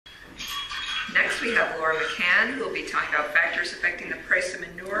Next we have Laura McCann, who will be talking about factors affecting the price of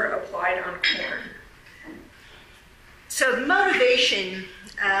manure applied on corn. So the motivation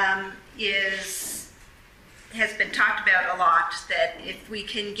has been talked about a lot, that if we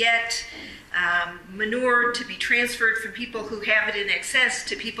can get manure to be transferred from people who have it in excess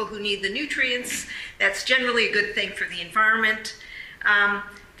to people who need the nutrients, that's generally a good thing for the environment.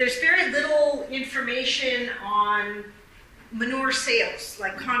 There's very little information on manure sales,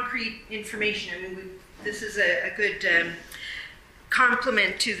 like concrete information. I mean, this is a good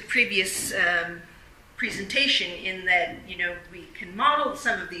complement to the previous presentation in that, you know, we can model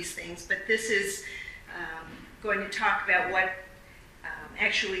some of these things, but this is going to talk about what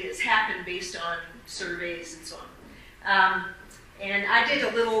actually has happened based on surveys and so on. And I did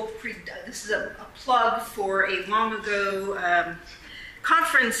a little, this is a plug for a long ago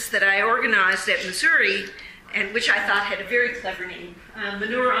conference that I organized at Missouri, and which I thought had a very clever name,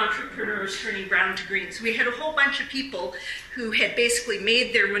 Manure Entrepreneurs Turning Brown to Green. So we had a whole bunch of people who had basically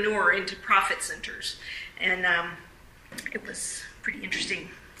made their manure into profit centers, and it was pretty interesting.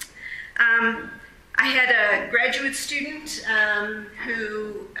 I had a graduate student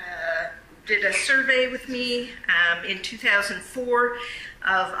who did a survey with me in 2004 of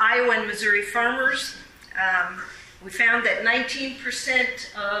Iowa and Missouri farmers. We found that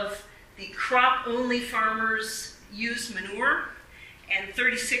 19% of the crop-only farmers used manure, and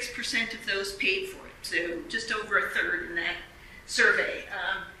 36% of those paid for it, so just over a third in that survey.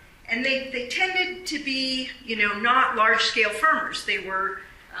 And they tended to be, you know, not large-scale farmers. They were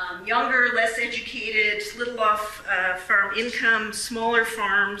younger, less educated, little off farm income, smaller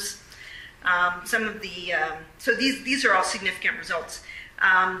farms. Some of the so these are all significant results,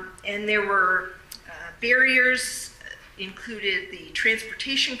 and there were barriers. Included the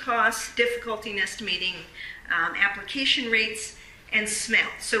transportation costs, difficulty in estimating application rates, and smell.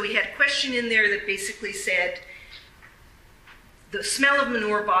 So we had a question in there that basically said, the smell of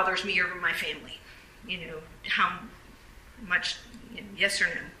manure bothers me or my family. You know, how much, you know, yes or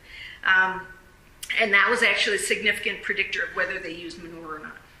no. And that was actually a significant predictor of whether they used manure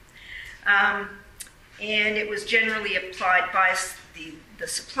or not. And it was generally applied by the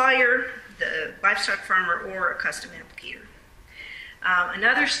supplier, the livestock farmer, or a custom applicator.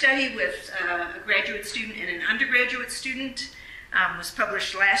 Another study with a graduate student and an undergraduate student was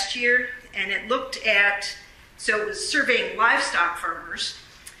published last year, and it looked at, so it was surveying livestock farmers,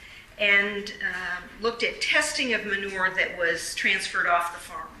 and looked at testing of manure that was transferred off the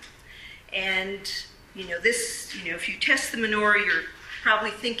farm. And, you know, this, you know, if you test the manure, you're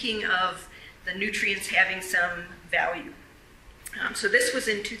probably thinking of the nutrients having some value. So this was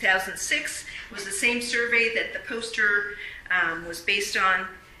in 2006. It was the same survey that the poster was based on.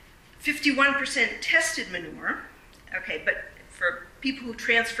 51% tested manure, okay, but for people who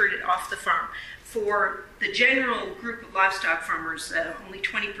transferred it off the farm. For the general group of livestock farmers, only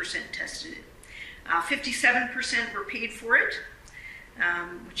 20% tested it. 57% were paid for it,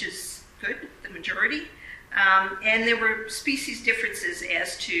 which is good, the majority. And there were species differences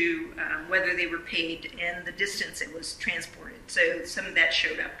as to whether they were paid and the distance it was transported. So some of that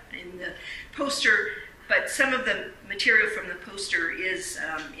showed up in the poster, but some of the material from the poster is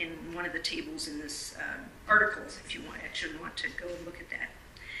in one of the tables in this article, if you actually want to go and look at that.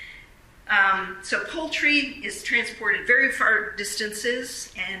 So poultry is transported very far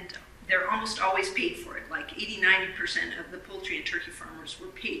distances, and they're almost always paid for it. Like 80–90% of the poultry and turkey farmers were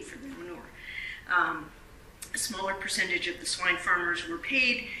paid for their manure. A smaller percentage of the swine farmers were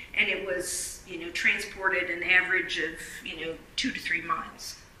paid, and it was, you know, transported an average of, you know, 2 to 3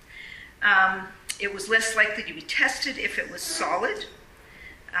 miles. It was less likely to be tested if it was solid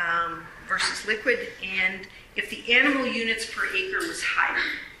versus liquid, and if the animal units per acre was higher.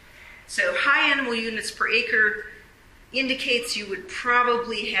 So high animal units per acre indicates you would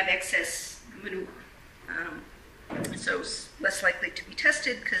probably have excess manure. So it's less likely to be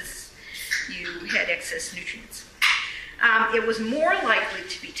tested because you had excess nutrients. It was more likely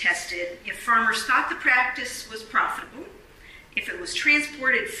to be tested if farmers thought the practice was profitable, if it was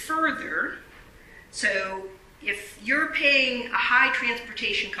transported further. So if you're paying a high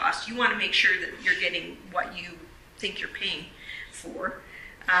transportation cost, you want to make sure that you're getting what you think you're paying for.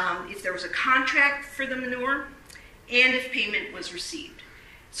 If there was a contract for the manure, and if payment was received.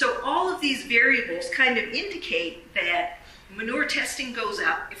 So all of these variables kind of indicate that manure testing goes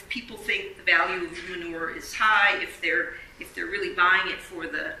up if people think the value of manure is high, if they're really buying it for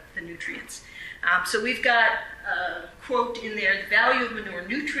the nutrients. So we've got a quote in there, the value of manure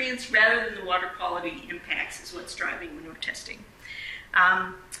nutrients rather than the water quality impacts is what's driving manure testing.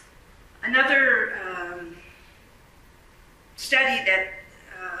 Another study that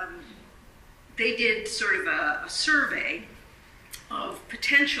they did sort of a survey of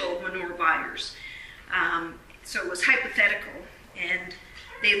potential manure buyers. So it was hypothetical, and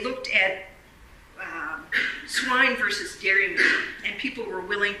they looked at swine versus dairy manure, and people were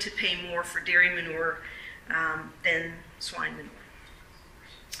willing to pay more for dairy manure than swine manure.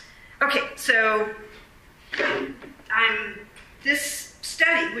 Okay, so this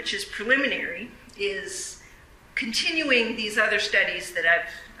study, which is preliminary, is continuing these other studies that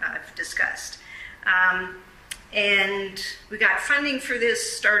I've discussed. And we got funding for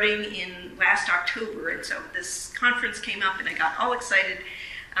this starting in last October, and so this conference came up and I got all excited.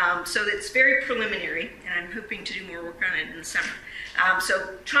 So it's very preliminary, and I'm hoping to do more work on it in the summer.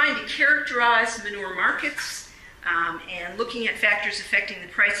 So trying to characterize manure markets and looking at factors affecting the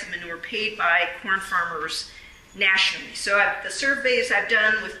price of manure paid by corn farmers nationally. So the surveys I've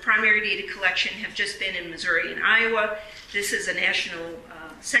done with primary data collection have just been in Missouri and Iowa. This is a national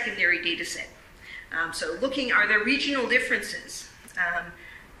secondary data set. So looking, are there regional differences?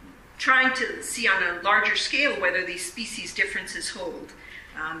 Trying to see on a larger scale whether these species differences hold.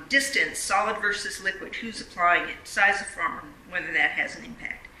 Distance, solid versus liquid, who's applying it, size of farm, whether that has an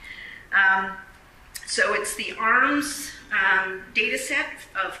impact. So it's the ARMS data set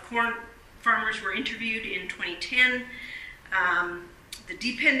of corn farmers were interviewed in 2010. The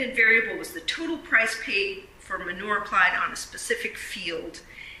dependent variable was the total price paid for manure applied on a specific field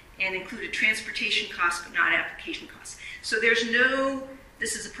and included transportation costs but not application costs. So there's no,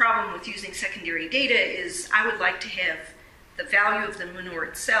 this is a problem with using secondary data, is I would like to have the value of the manure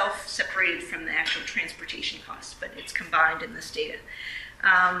itself separated from the actual transportation costs, but it's combined in this data.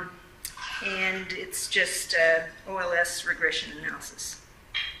 And it's just OLS regression analysis.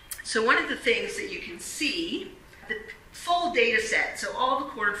 So one of the things that you can see, the full data set, so all the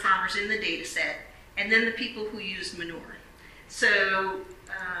corn farmers in the data set, and then the people who use manure. So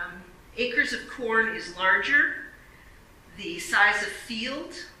acres of corn is larger. The size of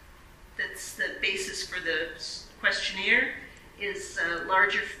field, that's the basis for the questionnaire, is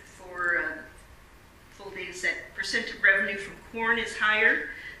larger for full data set. Percent of revenue from corn is higher.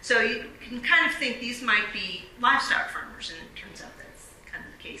 So you can kind of think these might be livestock farmers, and it turns out that's kind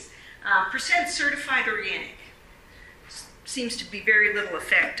of the case. Percent certified organic. Seems to be very little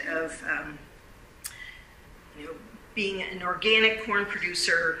effect of being an organic corn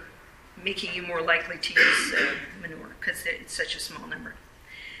producer making you more likely to use manure because it's such a small number.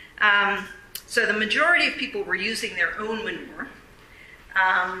 So the majority of people were using their own manure.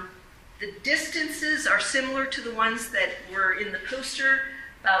 The distances are similar to the ones that were in the poster,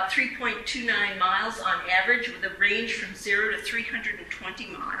 about 3.29 miles on average, with a range from 0 to 320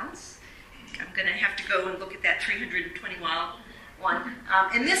 miles. I'm going to have to go and look at that 320 mile one.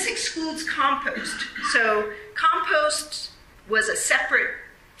 And this excludes compost. So compost was a separate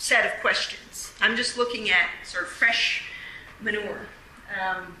set of questions. I'm just looking at sort of fresh manure.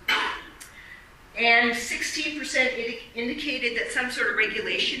 And 16% indicated that some sort of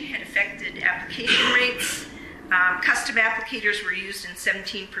regulation had affected application rates. Custom applicators were used in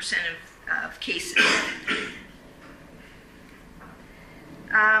 17% of cases.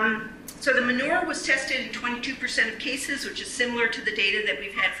 So the manure was tested in 22% of cases, which is similar to the data that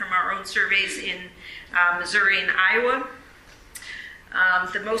we've had from our own surveys in Missouri and Iowa.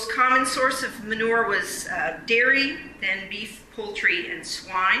 The most common source of manure was dairy, then beef, poultry, and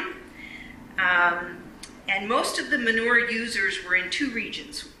swine. And most of the manure users were in two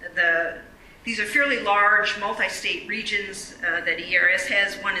regions. These are fairly large multi-state regions that ERS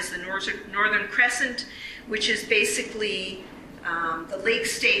has. One is the Northern Crescent, which is basically the Lake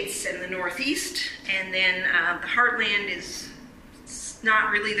States and the Northeast. And then the Heartland is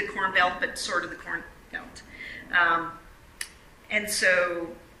not really the Corn Belt, but sort of the Corn Belt. And so,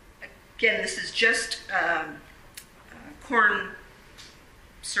 again, this is just corn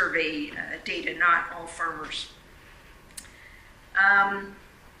survey data, not all farmers.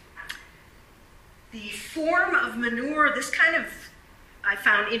 The form of manure, this kind of I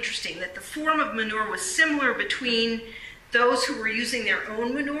found interesting, that the form of manure was similar between those who were using their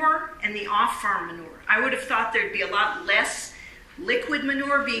own manure and the off-farm manure. I would have thought there'd be a lot less liquid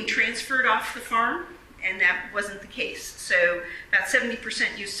manure being transferred off the farm, and that wasn't the case. So about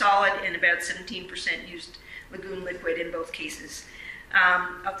 70% used solid and about 17% used lagoon liquid in both cases.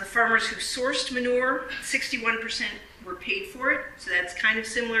 Of the farmers who sourced manure, 61% were paid for it. So that's kind of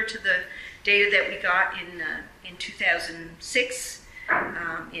similar to the data that we got in 2006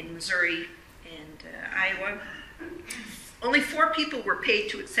 in Missouri and Iowa. Only 4 people were paid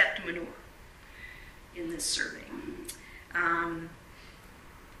to accept manure in this survey.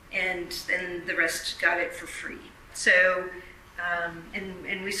 And then the rest got it for free. So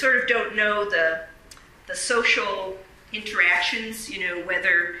And we sort of don't know the social interactions,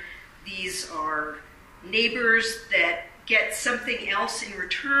 whether these are neighbors that get something else in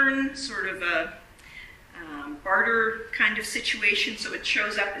return, sort of a barter kind of situation, so it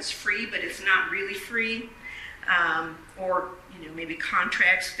shows up as free, but it's not really free, or maybe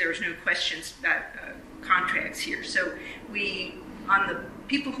contracts. There's no questions about contracts here. So on the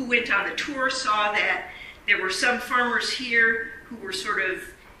people who went on the tour, saw that there were some farmers here who were sort of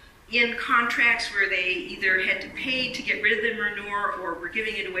in contracts where they either had to pay to get rid of the manure or were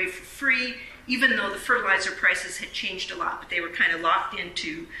giving it away for free, even though the fertilizer prices had changed a lot, but they were kind of locked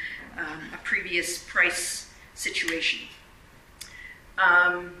into a previous price situation.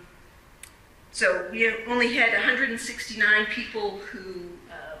 So we only had 169 people who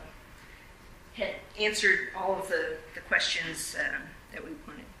had answered all of the questions that we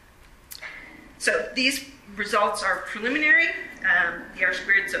wanted. So these results are preliminary. The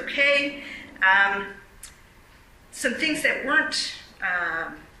R-squared is okay. Some things that weren't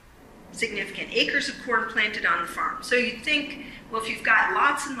significant: acres of corn planted on the farm. So you'd think, well, if you've got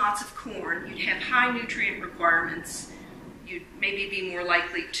lots and lots of corn, you'd have high nutrient requirements. You'd maybe be more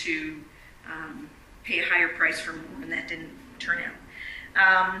likely to pay a higher price for more, and that didn't turn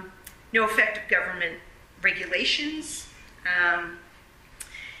out. No effect of government regulations.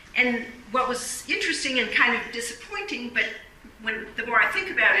 And what was interesting and kind of disappointing, but the more I think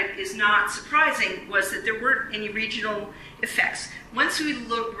about it, is not surprising, was that there weren't any regional effects. Once we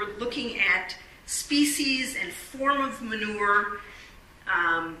were looking at species and form of manure,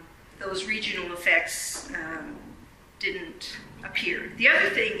 those regional effects didn't appear. The other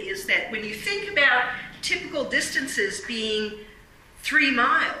thing is that when you think about typical distances being 3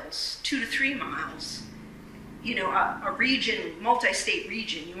 miles, 2 to 3 miles, a region, multi-state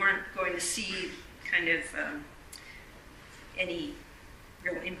region, you aren't going to see kind of any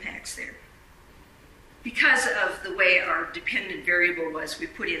real impacts there. Because of the way our dependent variable was, we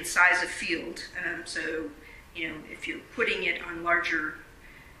put in size of field. So, if you're putting it on larger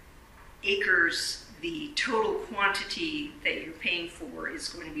acres, the total quantity that you're paying for is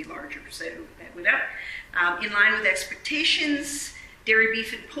going to be larger. So that went up. In line with expectations, dairy,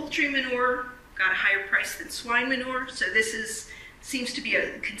 beef, and poultry manure got a higher price than swine manure. So this seems to be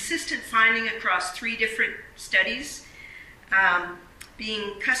a consistent finding across 3 different studies.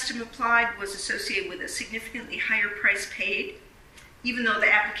 Being custom applied was associated with a significantly higher price paid, even though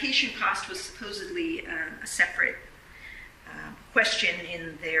the application cost was supposedly a separate question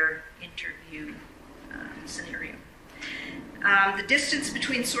in their interview scenario. The distance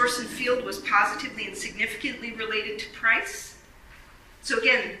between source and field was positively and significantly related to price. So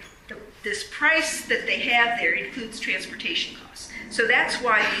again, this price that they have there includes transportation costs. So that's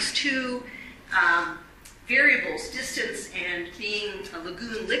why these 2 variables, distance and being a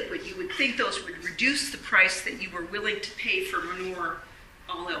lagoon liquid, you would think those would reduce the price that you were willing to pay for manure,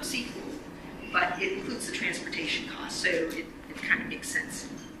 all else equal. But it includes the transportation costs, so it kind of makes sense.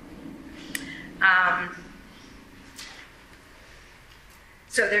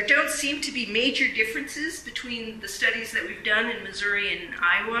 So there don't seem to be major differences between the studies that we've done in Missouri and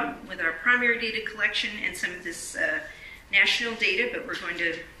Iowa with our primary data collection and some of this national data, but we're going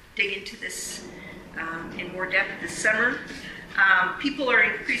to dig into this in more depth this summer. People are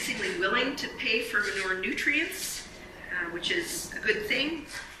increasingly willing to pay for manure nutrients, which is a good thing.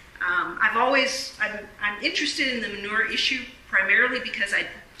 I'm interested in the manure issue primarily because I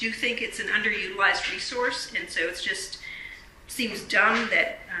do think it's an underutilized resource, and so it's just seems dumb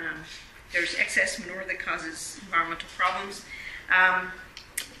that there's excess manure that causes environmental problems.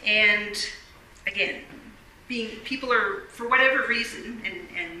 And again, people are, for whatever reason,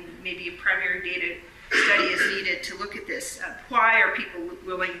 and maybe a primary data study is needed to look at this, why are people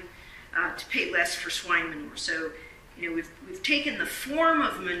willing to pay less for swine manure? So, we've taken the form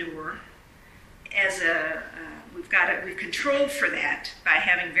of manure as we've controlled for that by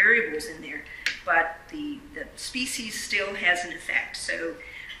having variables in there, but the species still has an effect. So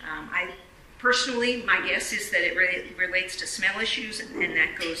personally, my guess is that it relates to smell issues, and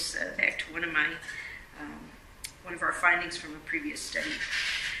that goes back to one of our findings from a previous study.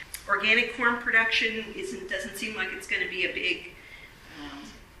 Organic corn production doesn't seem like it's going to be a big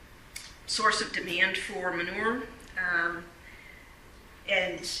source of demand for manure.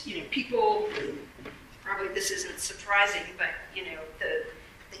 And people, probably this isn't surprising, but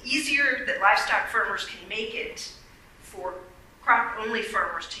the easier that livestock farmers can make it for crop-only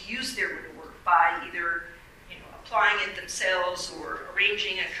farmers to use their manure by either applying it themselves or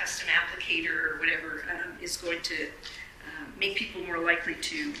arranging a custom applicator or whatever is going to make people more likely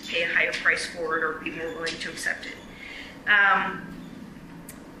to pay a higher price for it or be more willing to accept it. And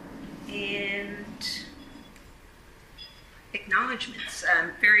acknowledgements.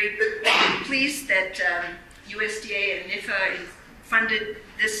 I'm very pleased that USDA and NIFA funded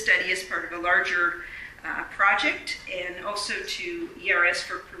this study as part of a larger project, and also to ERS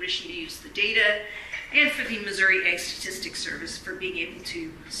for permission to use the data, and for the Missouri Ag Statistics Service for being able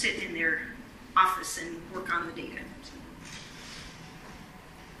to sit in their office and work on the data.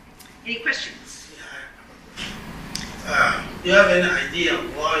 Any questions? Do you have any idea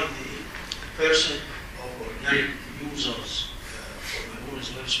why the person or organic users for manure is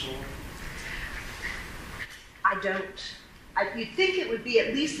very small? I don't. You'd think it would be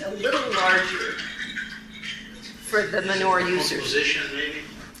at least a little larger for the manure users. Composition, maybe?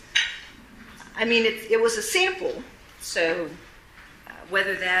 I mean, it was a sample, so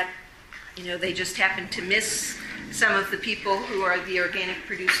whether that, they just happened to miss some of the people who are the organic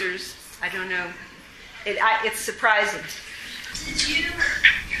producers, I don't know. It's surprising. Did you,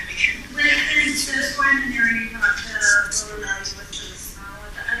 when it came to swine manure, you got the volatilized with the smell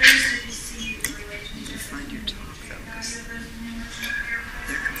of the others, did you see the relationship between the nutrient value of those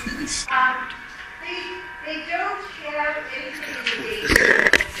manures and They don't have anything in the data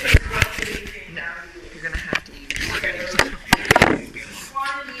that says what the nutrient value is. You're going to have to use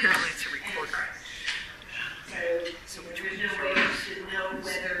Quantity apparently it's a recorder. So there's no way to know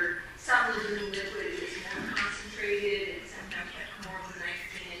whether some of the liquid is more concentrated and sometimes has more of the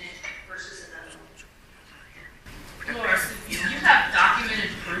nitrogen in it versus another one. Laura, so you have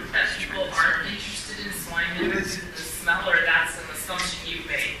documented proof that people aren't interested in swine manure because of the smell, or that's an assumption you've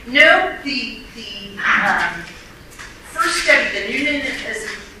made? No, the first study, the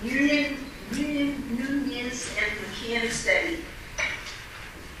Nunez and McCann study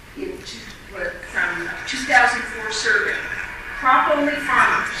from 2004 survey, crop-only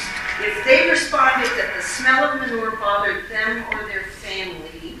farmers, if they responded that the smell of manure bothered them or their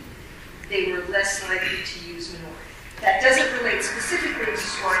family, they were less likely to use manure. That doesn't relate specifically to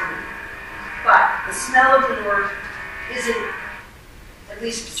swine manure, but the smell of manure isn't at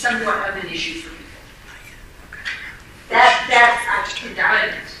least somewhat of an issue for people. That I can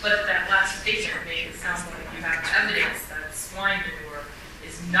document. But that last statement made it sound like you have evidence that swine manure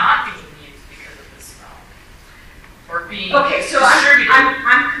is not being used because of the smell, or being Okay, so distributed.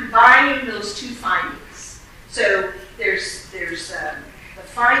 I'm combining those two findings. So there's the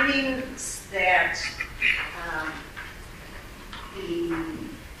findings that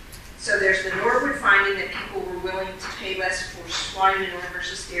so there's the Norwood finding that people were willing to pay less for swine manure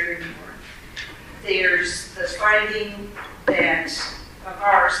versus dairy manure. There's the finding of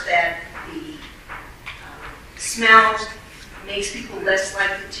ours that the smell makes people less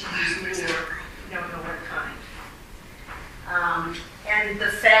likely to use manure. We don't know what kind. And the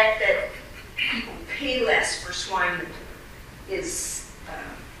fact that people pay less for swine manure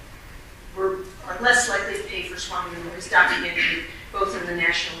are less likely to pay for swine manure is documented both in the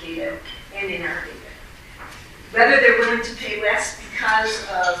national data and in our data. Whether they're willing to pay less because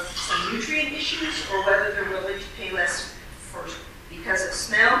of some nutrient issues, or whether they're willing to pay less because of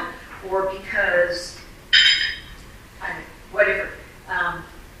smell, or because whatever,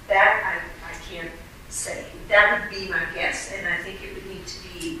 that I can't say. That would be my guess, and I think it would need to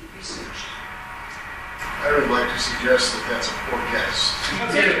be researched. I would like to suggest that that's a poor guess. I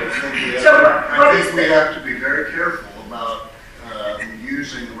think we have to be very careful about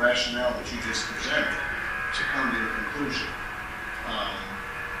using the rationale that you just presented to come to a conclusion.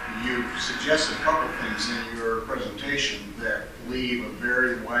 You suggested a couple of things in your presentation that leave a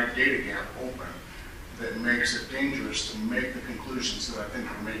very wide data gap open that makes it dangerous to make the conclusions that I think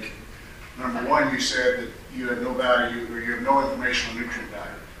you're making. Number one, you said that you have no value, or you have no information on nutrient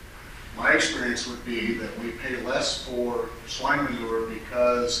value. My experience would be that we pay less for swine manure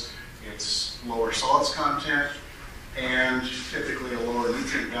because it's lower solids content and typically a lower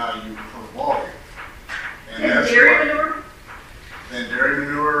nutrient value per volume. And And that's dairy why- manure? Than dairy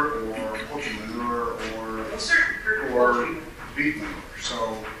manure or poultry manure Well, certain or beef manure.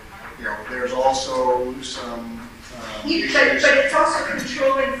 So, there's also some But issues. it's also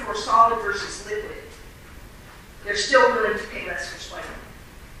controlling for solid versus liquid. They're still willing to pay less for swine manure.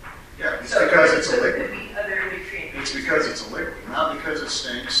 Yeah, it's So because it's a there liquid. could be other nutrients. It's because it's a liquid, not because it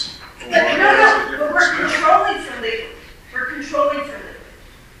stinks or But has a but different we're smell. controlling for liquid. We're controlling for liquid.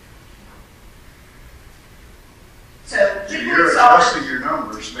 So So liquid you're solid. adjusting your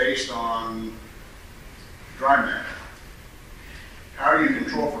numbers based on dry matter. How do you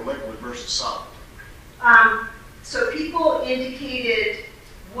control for liquid versus solid? So people indicated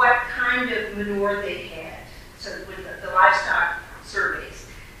what kind of manure they had. So with the livestock surveys.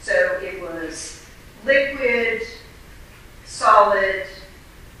 So it was liquid, solid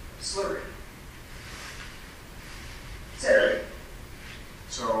slurry.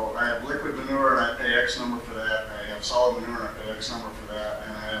 So I have liquid manure and I pay X number for that. I have solid manure and I pay X number for that.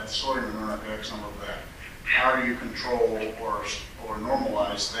 And I have soy manure and I pay X number for that. How do you control or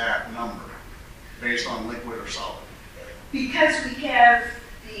normalize that number based on liquid or solid? Because we have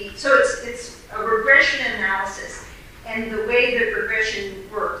so it's a regression analysis. And the way the regression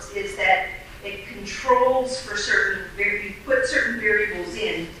works is that it controls for you put certain variables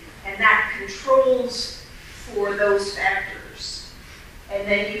in, and that controls for those factors. And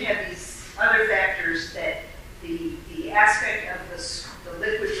then you have these other factors that the aspect of the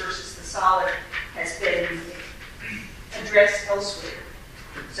liquid versus the solid has been addressed elsewhere.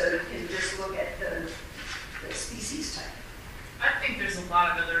 So you can just look at the species type. I think there's a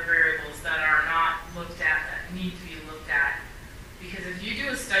lot of other variables that are not looked at that need to be looked at. Because if you do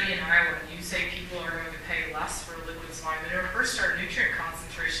a study in Iowa and you say people are going to pay less for liquid swine manure, first our nutrient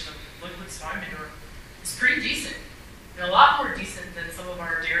concentration of liquid swine manure is pretty decent. And a lot more decent than some of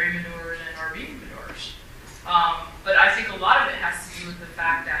our dairy manures and our beef manures. But I think a lot of it has to do with the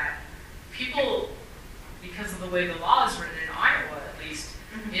fact that people, because of the way the law is written in Iowa at least,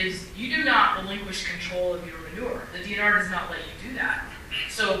 is you do not relinquish control of your manure. The DNR does not let you do that.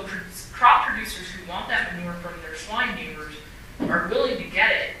 So crop producers who want that manure from their swine neighbors are willing to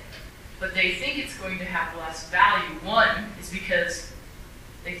get it, but they think it's going to have less value. One is because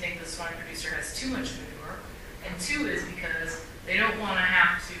they think the swine producer has too much manure, and two is because they don't want to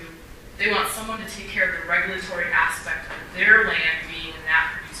have to, they want someone to take care of the regulatory aspect of their land being in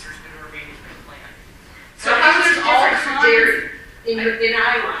that producer's manure management plan. So how is it different for dairy in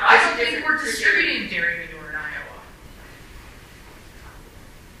Iowa? I don't think we're distributing dairy manure in Iowa.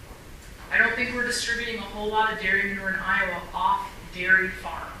 I don't think we're distributing a whole lot of dairy manure in Iowa off dairy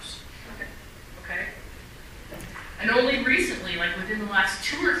farms. Okay? And only recently, like within the last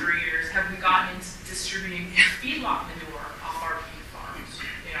 2 or 3 years, have we gotten into distributing feedlot manure off our beef farms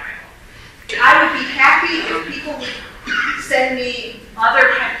in Iowa. I would be happy if people would send me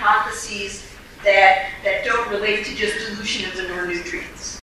other hypotheses that don't relate to just dilution of manure nutrients.